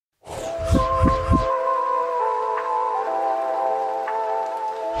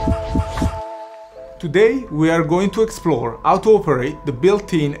Today we are going to explore how to operate the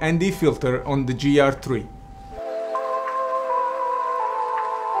built-in ND filter on the GR3.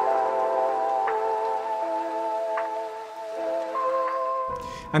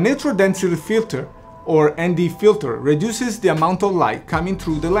 A neutral density filter, or ND filter, reduces the amount of light coming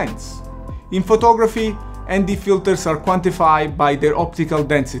through the lens. In photography, ND filters are quantified by their optical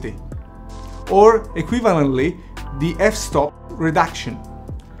density, or equivalently, the f-stop reduction.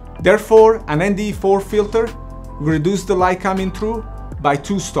 Therefore, an ND4 filter will reduce the light coming through by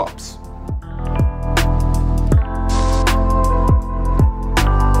 2 stops.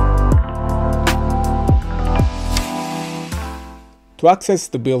 To access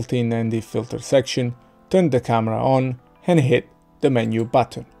the built-in ND filter section, turn the camera on and hit the menu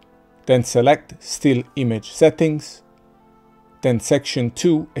button. Then select Still Image Settings, then Section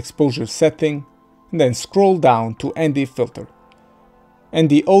 2 Exposure Setting, and then scroll down to ND Filter.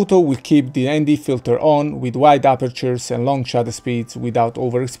 ND Auto will keep the ND filter on with wide apertures and long shutter speeds without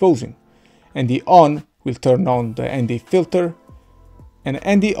overexposing. ND On will turn on the ND filter, and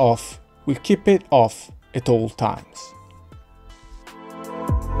ND Off will keep it off at all times.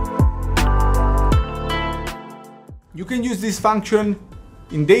 You can use this function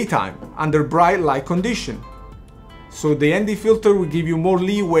in daytime under bright light condition. So the ND filter will give you more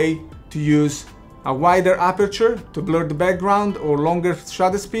leeway to use a wider aperture to blur the background or longer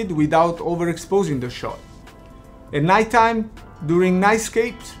shutter speed without overexposing the shot. At nighttime, during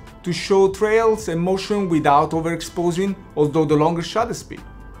nightscapes, to show trails and motion without overexposing, although the longer shutter speed.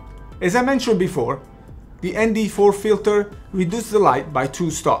 As I mentioned before, the ND4 filter reduces the light by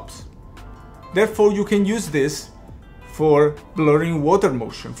 2 stops. Therefore, you can use this for blurring water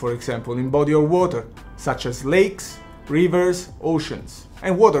motion, for example, in body of water, such as lakes, rivers, oceans,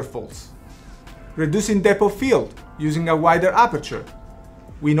 and waterfalls. Reducing depth of field using a wider aperture.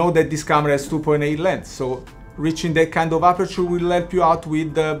 We know that this camera has 2.8 lens, so reaching that kind of aperture will help you out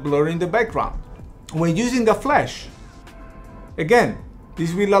with blurring the background. When using a flash, again,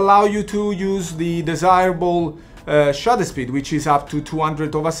 this will allow you to use the desirable shutter speed, which is up to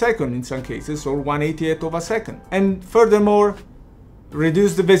 200th of a second in some cases, or 1/80th of a second. And furthermore,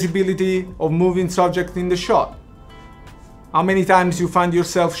 reduce the visibility of moving subject in the shot. How many times you find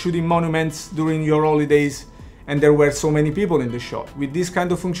yourself shooting monuments during your holidays and there were so many people in the shot? With this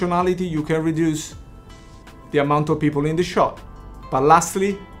kind of functionality, you can reduce the amount of people in the shot. But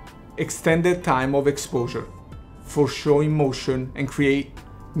lastly, extended time of exposure for showing motion and create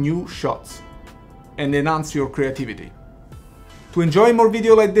new shots and enhance your creativity. To enjoy more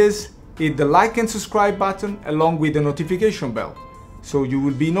videos like this, hit the like and subscribe button along with the notification bell, so you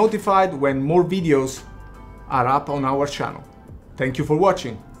will be notified when more videos are up on our channel. Thank you for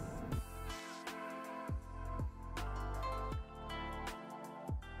watching.